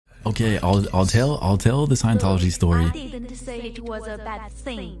Okay, I'll tell the Scientology story. I didn't say it was a bad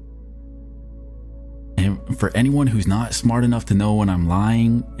thing. And for anyone who's not smart enough to know when I'm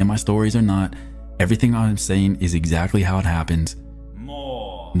lying in my stories or not, everything I'm saying is exactly how it happened.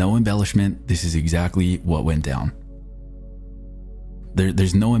 No embellishment. This is exactly what went down.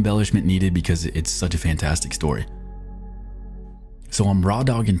 There's no embellishment needed because it's such a fantastic story. So I'm raw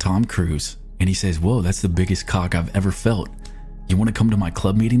dogging Tom Cruise, and he says, "Whoa, that's the biggest cock I've ever felt. You want to come to my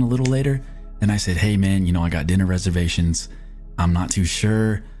club meeting a little later?" And I said, "Hey man, I got dinner reservations. I'm not too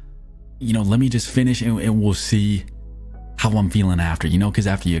sure. Let me just finish and we'll see how I'm feeling after, because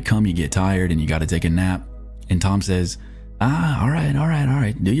after you come, you get tired and you got to take a nap." And Tom says, all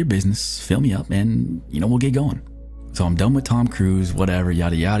right. Do your business. Fill me up and, we'll get going. So I'm done with Tom Cruise, whatever,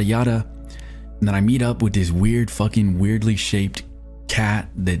 yada, yada, yada. And then I meet up with this weirdly shaped cat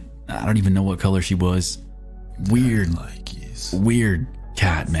that I don't even know what color she was. Weird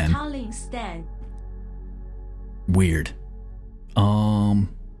cat, man. Weird.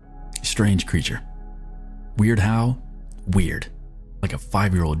 Strange creature. Weird how? Weird. Like a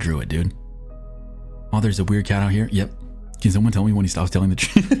 5-year-old drew it, dude. Oh, there's a weird cat out here? Yep. Can someone tell me when he stops telling the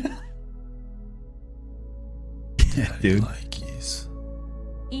truth? Yeah, dude.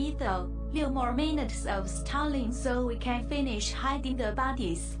 Ethel, 6 more minutes of stalling so we can finish hiding the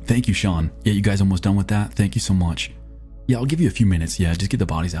bodies. Thank you, Sean. Yeah, you guys almost done with that? Thank you so much. Yeah, I'll give you a few minutes. Yeah, just get the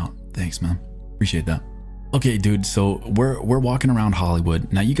bodies out. Thanks, man. Appreciate that. Okay, dude, so we're walking around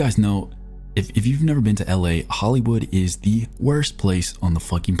Hollywood. Now, you guys know, if you've never been to LA, Hollywood is the worst place on the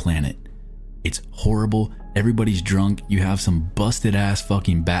fucking planet. It's horrible. Everybody's drunk. You have some busted ass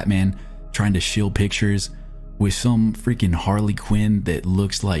fucking Batman trying to shill pictures with some freaking Harley Quinn that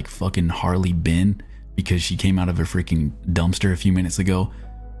looks like fucking Harley Bin because she came out of a freaking dumpster a few minutes ago.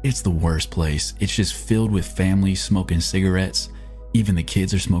 It's the worst place. It's just filled with families smoking cigarettes. Even the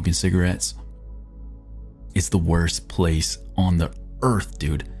kids are smoking cigarettes. It's the worst place on the earth,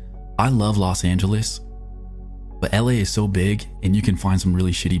 dude. I love Los Angeles, but LA is so big and you can find some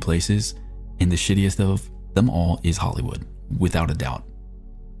really shitty places, and the shittiest of them all is Hollywood, without a doubt.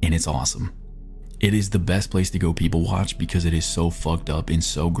 And it's awesome. It is the best place to go people watch because it is so fucked up and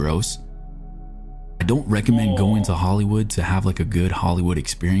so gross. I don't recommend going to Hollywood to have like a good Hollywood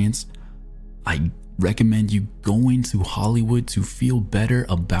experience. I recommend you going to Hollywood to feel better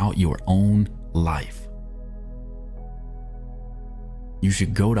about your own life. You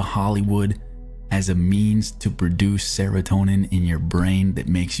should go to Hollywood as a means to produce serotonin in your brain that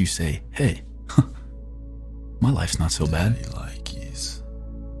makes you say, "Hey, my life's not so bad."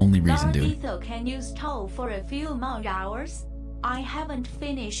 Only reason, dude. Ethel, can you stall for a few more hours? I haven't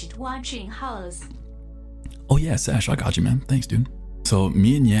finished watching hers. Oh yeah, Sash, I got you, man. Thanks, dude. So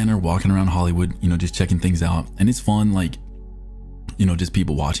me and Yan are walking around Hollywood, just checking things out, and it's fun, like, just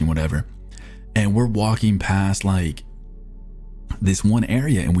people watching, whatever. And we're walking past like this one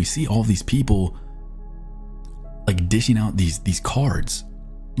area, and we see all these people like dishing out these cards.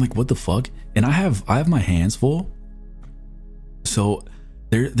 Like, what the fuck? And I have my hands full, so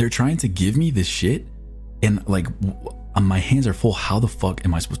they're trying to give me this shit, and like my hands are full. How the fuck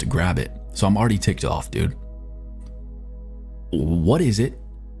am I supposed to grab it? So I'm already ticked off, dude. What is it?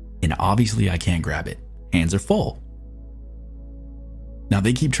 And obviously I can't grab it. Hands are full. Now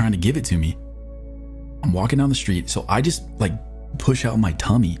they keep trying to give it to me. I'm walking down the street, so I just like push out my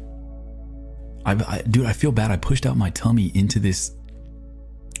tummy. Dude, I feel bad. I pushed out my tummy into this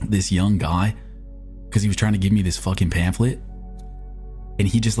young guy because he was trying to give me this fucking pamphlet, and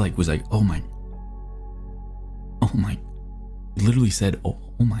he just like was like, oh my, literally said, oh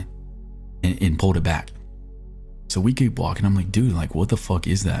my, and pulled it back. So we keep walking. I'm like, dude, like, what the fuck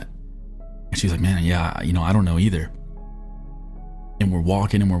is that? And she's like, man, yeah, I don't know either. And we're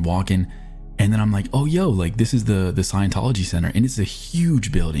walking. And then I'm like, oh, yo, like, this is the Scientology Center. And it's a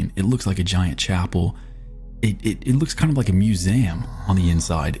huge building. It looks like a giant chapel. It looks kind of like a museum on the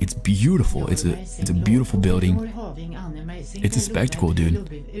inside. It's beautiful. It's a beautiful building. It's a spectacle, dude.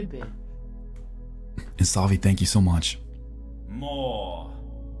 And Savi, thank you so much.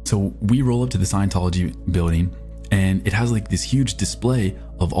 So we roll up to the Scientology building, and it has like this huge display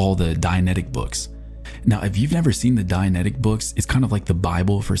of all the Dianetic books. Now, if you've never seen the Dianetic books, it's kind of like the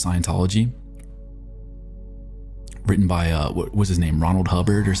Bible for Scientology. Written by, what was his name? Ronald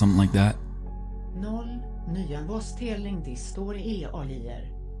Hubbard or something like that. Nyan was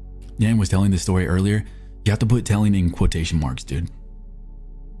telling this story earlier. You have to put telling in quotation marks, dude.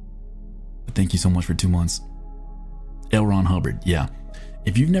 But thank you so much for 2 months. L. Ron Hubbard, yeah.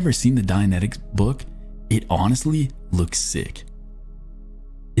 If you've never seen the Dianetics book, it honestly looks sick.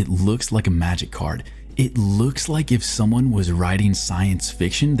 It looks like a magic card. It looks like if someone was writing science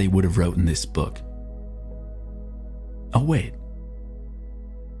fiction, they would have written this book. Oh, wait.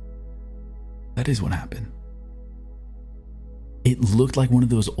 That is what happened. It looked like one of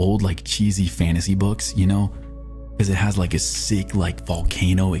those old, like, cheesy fantasy books, you know? Because it has, like, a sick, like,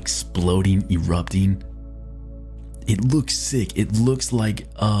 volcano exploding, erupting. It looks sick. It looks like,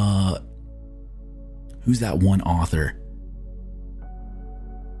 who's that one author?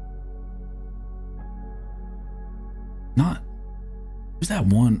 Who's that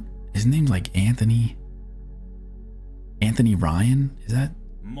one? His name's like Anthony Ryan? Is that?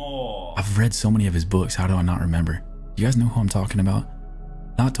 More. I've read so many of his books. How do I not remember? You guys know who I'm talking about?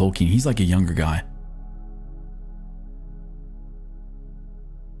 Not Tolkien. He's like a younger guy.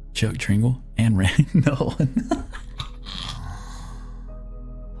 Chuck Tringle and Rand. No.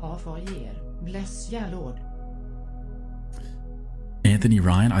 Bless ya, Lord. Anthony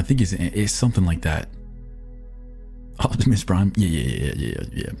Ryan? I think it's something like that. Optimus Prime?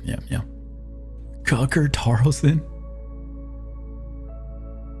 Yeah. Tucker Carlson?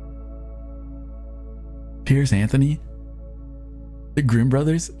 Pierce Anthony? The Grimm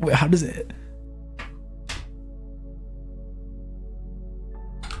brothers? Wait, how does it...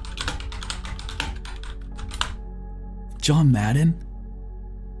 John Madden?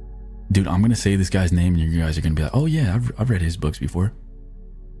 Dude, I'm gonna say this guy's name and you guys are gonna be like, oh yeah, I've read his books before.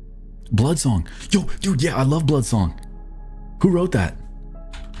 Bloodsong. Yo, dude, yeah, I love Bloodsong. Who wrote that?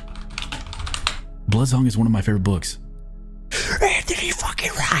 Bloodsong is one of my favorite books. Anthony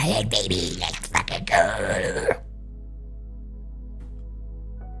fucking Ryan, baby. Let's fucking go.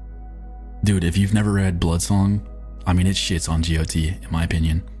 Dude, if you've never read Bloodsong, I mean, it shits on GOT, in my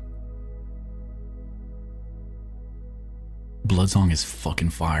opinion. Bloodsong is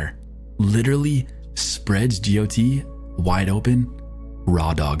fucking fire. Literally spreads GOT wide open,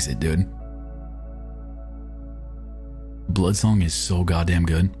 raw dogs it, dude. Bloodsong is so goddamn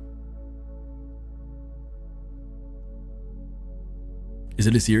good. Is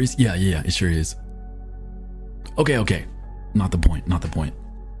it a series? Yeah, it sure is. Okay. Not the point.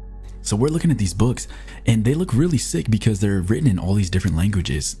 So we're looking at these books and they look really sick because they're written in all these different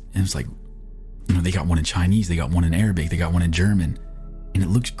languages. And it's like, you know, they got one in Chinese, they got one in Arabic, they got one in German. And it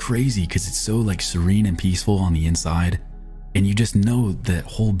looks crazy because it's so like serene and peaceful on the inside. And you just know that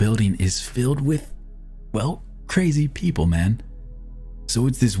whole building is filled with, well, crazy people, man. So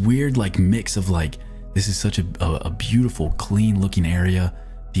it's this weird like mix of like, this is such a beautiful, clean looking area.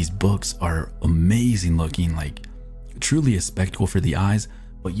 These books are amazing looking, like truly a spectacle for the eyes.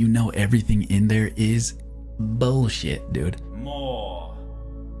 But you know everything in there is bullshit, dude. More.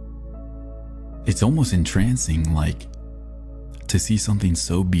 It's almost entrancing, like, to see something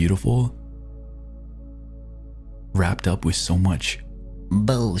so beautiful wrapped up with so much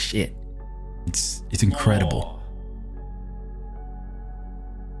bullshit. It's incredible. More.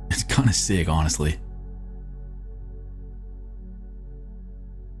 It's kind of sick, honestly.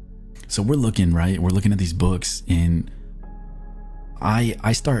 So we're looking, right? We're looking at these books and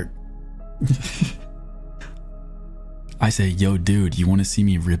I start I say, yo dude, you want to see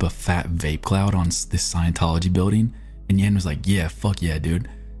me rip a fat vape cloud on this Scientology building? And Yan was like, yeah, fuck yeah, dude.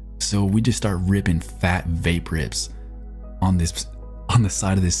 So we just start ripping fat vape rips on the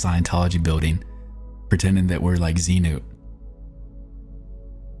side of this Scientology building, pretending that we're like Xenu.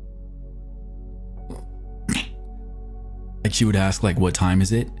 Like she would ask like, what time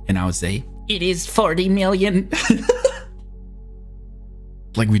is it? And I would say, it is 40 million.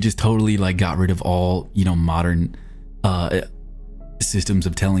 Like we just totally like got rid of all, you know, modern systems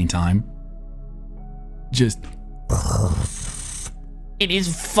of telling time. Just, it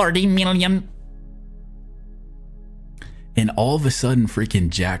is 40 million. And all of a sudden, freaking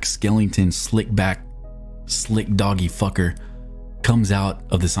Jack Skellington, slick doggy fucker, comes out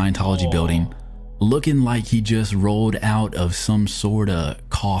of the Scientology building looking like he just rolled out of some sort of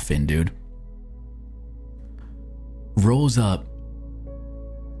coffin, dude. Rolls up,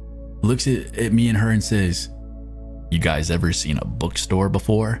 looks at me and her and says, you guys ever seen a bookstore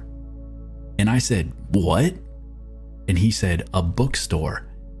before? And I said, what? And he said, a bookstore.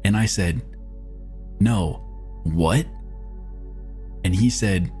 And I said, no, what? And he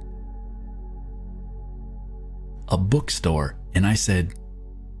said, a bookstore. And I said,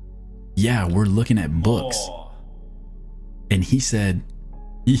 yeah, we're looking at books. More. And he said,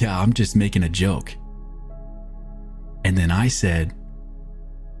 yeah, I'm just making a joke. And then I said,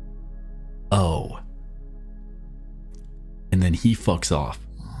 oh. And then he fucks off.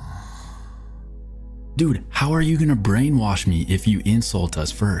 Dude, how are you gonna brainwash me if you insult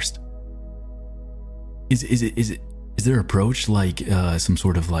us first? Is their approach like some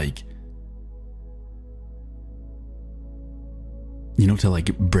sort of like You know, to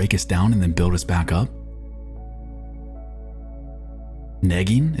like break us down and then build us back up.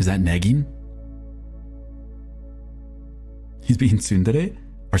 Negging? Is that negging? He's being tsundere?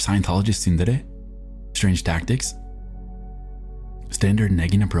 Or Scientologist tsundere? Strange tactics? Standard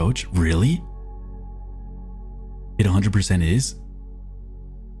negging approach? Really? It 100% is?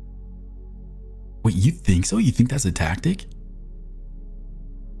 Wait, you think so? You think that's a tactic?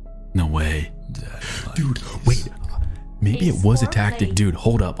 No way. Dude, wait. Maybe it was a tactic. Dude,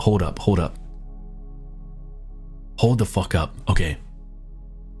 hold up. Hold the fuck up. Okay.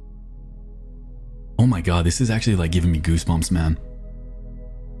 Oh my god, this is actually like giving me goosebumps, man.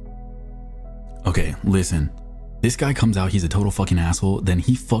 Okay, listen. This guy comes out, he's a total fucking asshole, then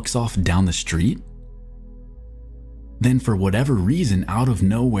he fucks off down the street. Then for whatever reason, out of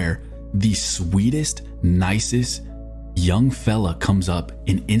nowhere, the sweetest, nicest young fella comes up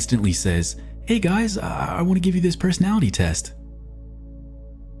and instantly says, "Hey guys, I want to give you this personality test."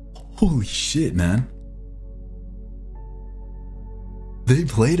 Holy shit, man. They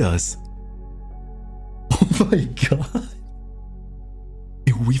played us. Oh my god.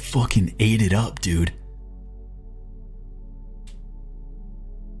 And we fucking ate it up, dude.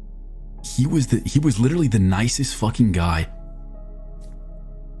 He was literally the nicest fucking guy.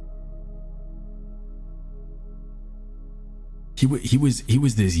 He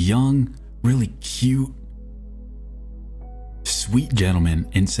was this young, really cute, sweet gentleman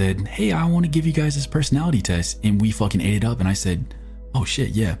and said, "Hey, I want to give you guys this personality test." And we fucking ate it up. And I said, "Oh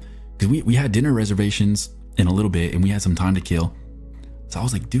shit, yeah." Because we had dinner reservations in a little bit and we had some time to kill. So I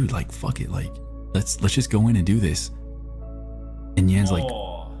was like, dude, like, fuck it. Like, let's just go in and do this. And Yan's like,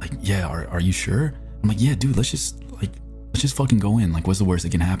 yeah, are you sure? I'm like, yeah, dude, let's just fucking go in. Like, what's the worst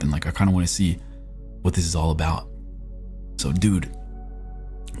that can happen? Like, I kind of want to see what this is all about. So, dude,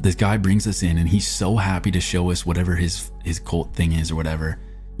 this guy brings us in and he's so happy to show us whatever his cult thing is or whatever.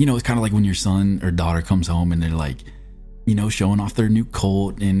 You know, it's kind of like when your son or daughter comes home and they're like, you know, showing off their new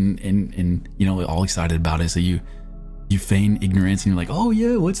cult and you know, all excited about it. So you feign ignorance and you're like, "Oh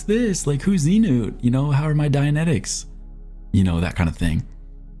yeah, what's this? Like, who's Xenute? You know, how are my Dianetics?" You know, that kind of thing.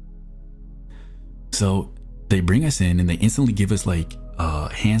 So they bring us in and they instantly give us like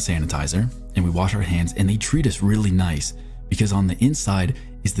hand sanitizer and we wash our hands and they treat us really nice because on the inside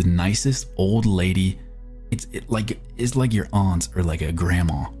is the nicest old lady. It's like your aunt or like a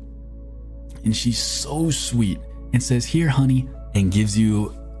grandma. And she's so sweet and says, "Here, honey," and gives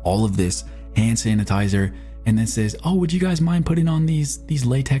you all of this hand sanitizer and then says, "Oh, would you guys mind putting on these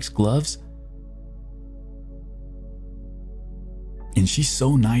latex gloves?" And she's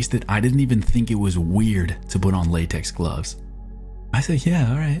so nice that I didn't even think it was weird to put on latex gloves. I said, "Yeah,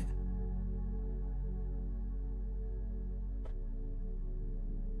 all right."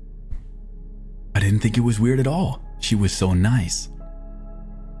 I didn't think it was weird at all. She was so nice.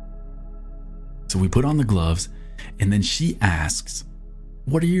 So we put on the gloves and then she asks,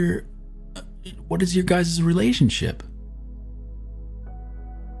 what is your guys' relationship?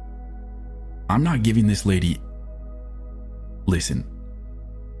 I'm not giving this lady, listen,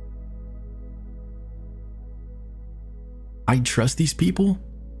 I trust these people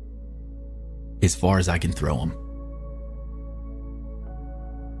as far as I can throw them.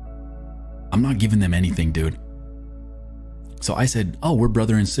 I'm not giving them anything, dude. So I said, "Oh, we're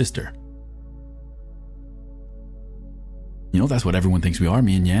brother and sister." You know, that's what everyone thinks we are,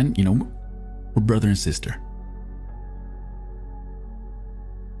 me and Yan. You know, we're brother and sister.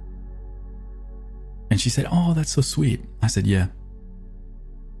 And she said, "Oh, that's so sweet." I said, "Yeah."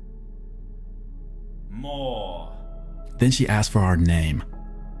 More. Then she asked for our name.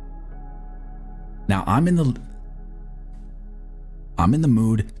 Now I'm in the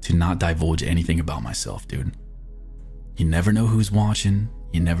mood to not divulge anything about myself, dude. You never know who's watching.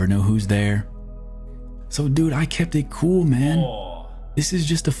 You never know who's there. So, dude, I kept it cool, man. More. This is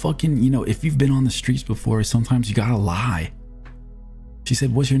just a fucking, you know, if you've been on the streets before, sometimes you gotta lie. She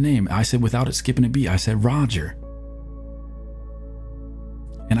said, "What's your name?" I said, without it skipping a beat, I said, "Roger."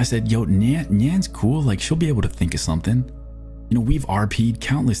 And I said, "Yo, Nyan's cool. Like, she'll be able to think of something. You know, we've RP'd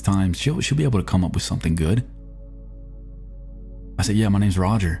countless times. She'll be able to come up with something good." I said, "Yeah, my name's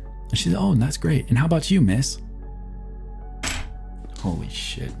Roger." And she said, "Oh, that's great. And how about you, miss?" Holy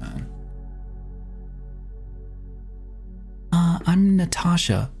shit, man. I'm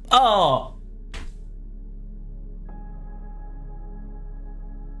Natasha. Oh.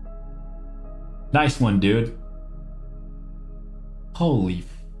 Nice one, dude. Holy.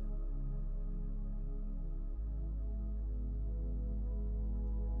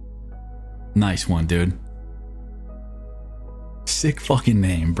 Nice one, dude. Sick fucking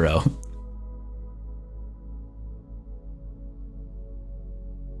name, bro.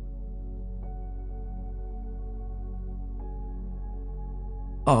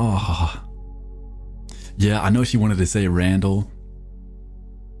 Oh. Yeah, I know she wanted to say Randall.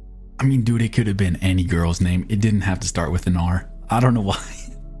 I mean, dude, it could have been any girl's name. It didn't have to start with an R. I don't know why.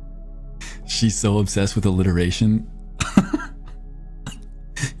 She's so obsessed with alliteration.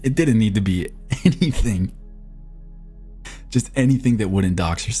 It didn't need to be anything. Just anything that wouldn't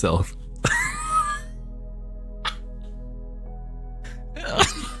dox herself.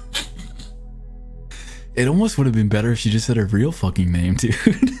 It almost would have been better if she just said her real fucking name, dude.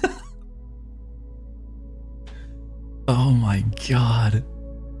 Oh my god.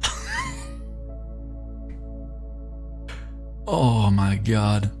 Oh my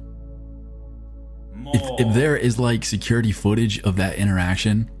god. If there is like security footage of that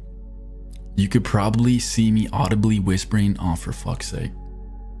interaction, you could probably see me audibly whispering, "Oh, for fuck's sake,"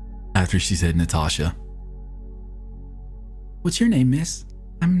 after she said Natasha. "What's your name, miss?"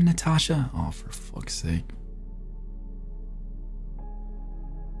 "I'm Natasha." "Oh, for fuck's sake."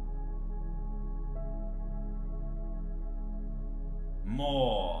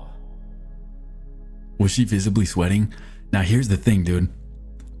 More. Was she visibly sweating? Now here's the thing, dude.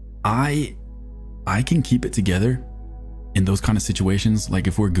 I can keep it together in those kind of situations. Like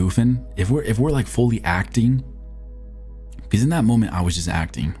if we're goofing, if we're like fully acting, because in that moment I was just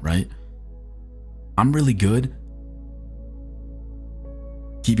acting, right? I'm really good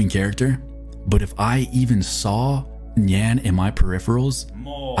keeping character, but if I even saw Nyan in my peripherals,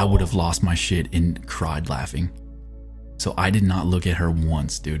 I would have lost my shit and cried laughing. So I did not look at her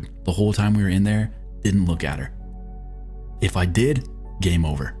once, dude. The whole time we were in there, didn't look at her. If I did, game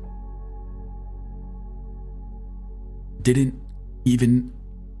over. Didn't even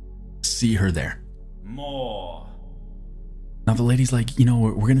see her there. More. Now the lady's like, you know,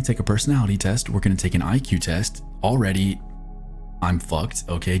 we're gonna take a personality test. We're gonna take an IQ test. Already, I'm fucked,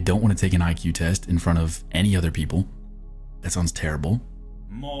 okay? Don't want to take an IQ test in front of any other people. That sounds terrible.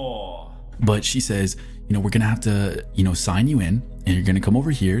 More. But she says, you know, we're gonna have to, you know, sign you in, and you're gonna come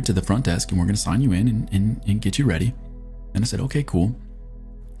over here to the front desk, and we're gonna sign you in and get you ready. And I said, okay, cool.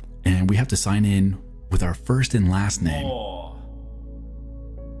 And we have to sign in with our first and last name. More.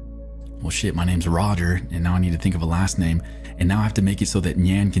 Well, shit, my name's Roger, and now I need to think of a last name. And now I have to make it so that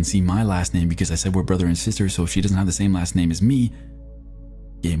Nyan can see my last name, because I said we're brother and sister, so if she doesn't have the same last name as me,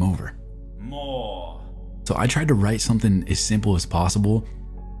 game over. More. So I tried to write something as simple as possible.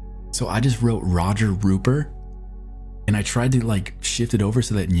 So I just wrote Roger Rupert, and I tried to like shift it over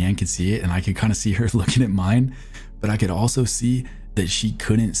so that Nyan could see it, and I could kind of see her looking at mine, but I could also see that she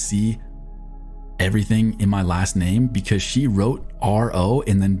couldn't see everything in my last name because she wrote R-O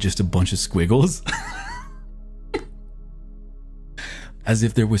and then just a bunch of squiggles. As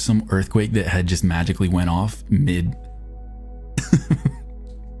if there was some earthquake that had just magically went off mid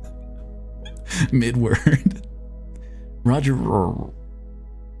word. Roger.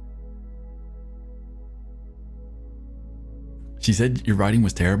 She said your writing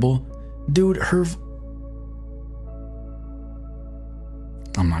was terrible. Dude,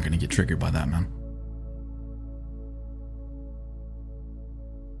 I'm not gonna get triggered by that, man.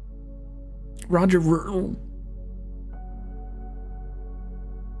 Roger.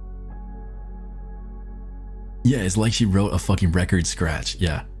 Yeah, it's like she wrote a fucking record scratch.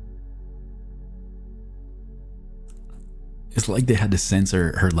 Yeah. It's like they had to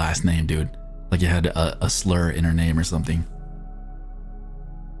censor her last name, dude. Like it had a slur in her name or something.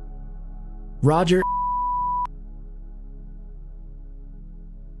 Roger.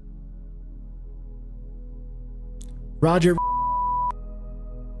 Roger.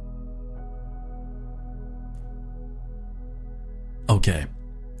 Okay,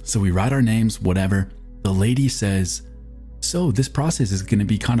 so we write our names, whatever. The lady says, so this process is going to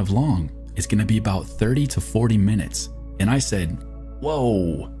be kind of long. It's going to be about 30 to 40 minutes. And I said,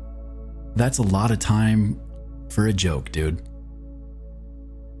 whoa, that's a lot of time for a joke, dude.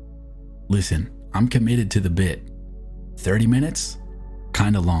 Listen, I'm committed to the bit. 30 minutes?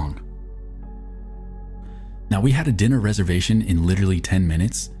 Kind of long. Now we had a dinner reservation in literally 10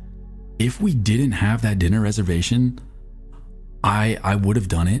 minutes. If we didn't have that dinner reservation, I would have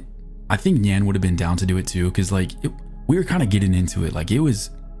done it. I think Nyan would have been down to do it too, because like we were kind of getting into it. Like it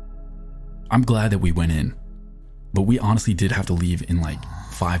was, I'm glad that we went in, but we honestly did have to leave in like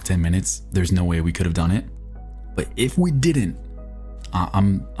 5-10 minutes. There's no way we could have done it. But if we didn't,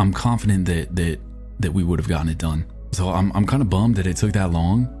 I'm confident that we would have gotten it done. So I'm kind of bummed that it took that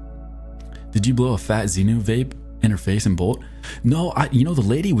long. Did you blow a fat Xenu vape in her face and bolt? No, you know, the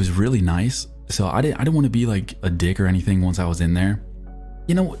lady was really nice. So I didn't want to be like a dick or anything once I was in there.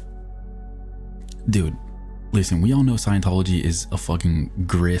 You know, dude, listen, we all know Scientology is a fucking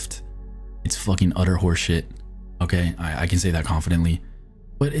grift. It's fucking utter horseshit. Okay, I can say that confidently.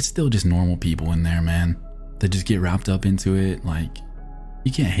 But it's still just normal people in there, man. They just get wrapped up into it. Like,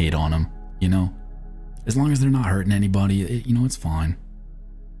 you can't hate on them, you know? As long as they're not hurting anybody, you know, it's fine.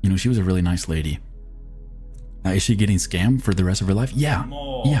 You know, she was a really nice lady. Now, is she getting scammed for the rest of her life? Yeah.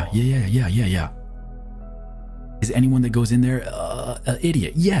 Yeah. Is anyone that goes in there an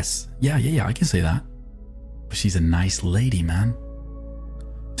idiot? Yes. Yeah, I can say that. But she's a nice lady, man.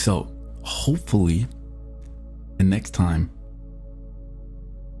 So, hopefully, the next time,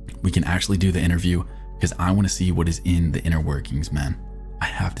 we can actually do the interview, because I want to see what is in the inner workings, man. I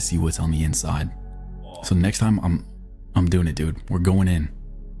have to see what's on the inside. So next time, I'm doing it, dude. We're going in.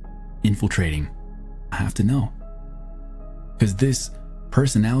 Infiltrating. I have to know. Because this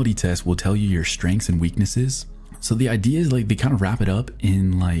personality test will tell you your strengths and weaknesses. So the idea is, like, they kind of wrap it up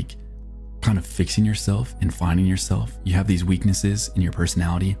in, like, kind of fixing yourself and finding yourself. You have these weaknesses in your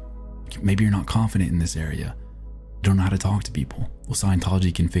personality. Maybe you're not confident in this area. You don't know how to talk to people. Well,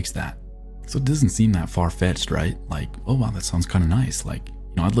 Scientology can fix that. So it doesn't seem that far-fetched, right? Like, oh wow, that sounds kind of nice. Like,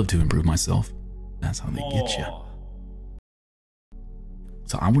 you know, I'd love to improve myself. That's how they get you.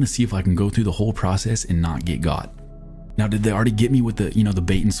 So I want to see if I can go through the whole process and not get got. Now, did they already get me with the, you know, the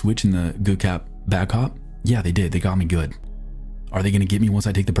bait and switch and the good cop, bad cop? Yeah, they did. They got me good. Are they going to get me once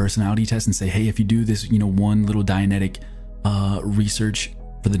I take the personality test and say, hey, if you do this, you know, one little Dianetic research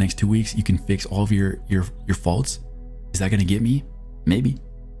for the next 2 weeks, you can fix all of your faults? Is that going to get me? Maybe.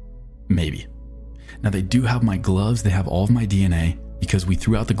 Maybe. Now, they do have my gloves. They have all of my DNA because we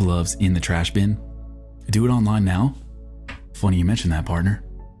threw out the gloves in the trash bin. Do it online now. Funny you mention that, partner.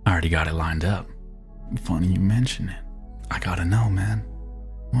 I already got it lined up. Funny you mention it. I gotta know, man.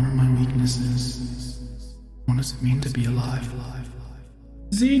 What are my weaknesses? What does it mean to be alive?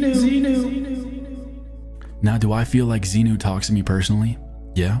 Xenu. Now, do I feel like Xenu talks to me personally?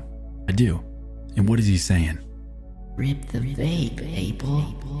 Yeah, I do. And what is he saying? Rip the vape,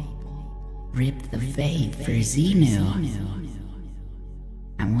 Aethel. Rip the vape for Xenu.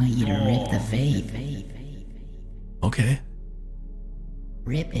 I want you to rip the vape. Okay.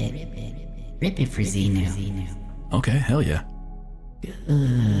 Rip it. Rip it for Xenu. Okay, hell yeah.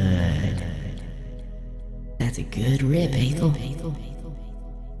 Good. That's a good rip, Aethel.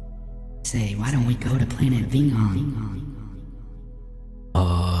 Say, why don't we go to planet Vingon?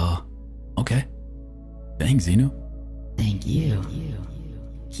 Okay. Thanks, Xenu. Thank you.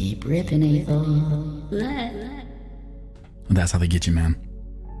 Keep ripping, Aethel. That's how they get you, man.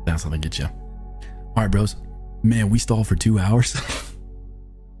 That's how they get you. All right, bros. Man, we stalled for 2 hours.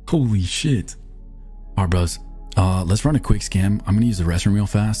 Holy shit. All right, bros. Let's run a quick scam. I'm gonna use the restroom real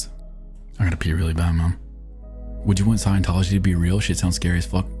fast. I gotta pee really bad, man. Would you want Scientology to be real? Shit sounds scary as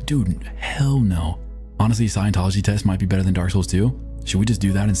fuck. Dude, hell no. Honestly, Scientology test might be better than Dark Souls 2. Should we just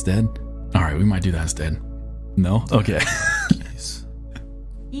do that instead? All right, we might do that instead. No? Okay.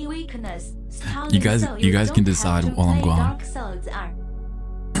 You guys can decide while I'm gone.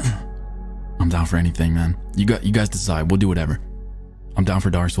 I'm down for anything, man. You guys decide. We'll do whatever. I'm down for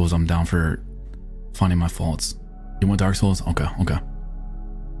Dark Souls. I'm down for finding my faults. You want Dark Souls? Okay.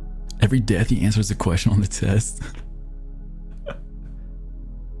 Every death he answers a question on the test.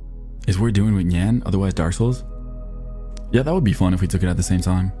 Is we're doing with Nyan, otherwise Dark Souls? Yeah, that would be fun if we took it at the same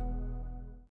time.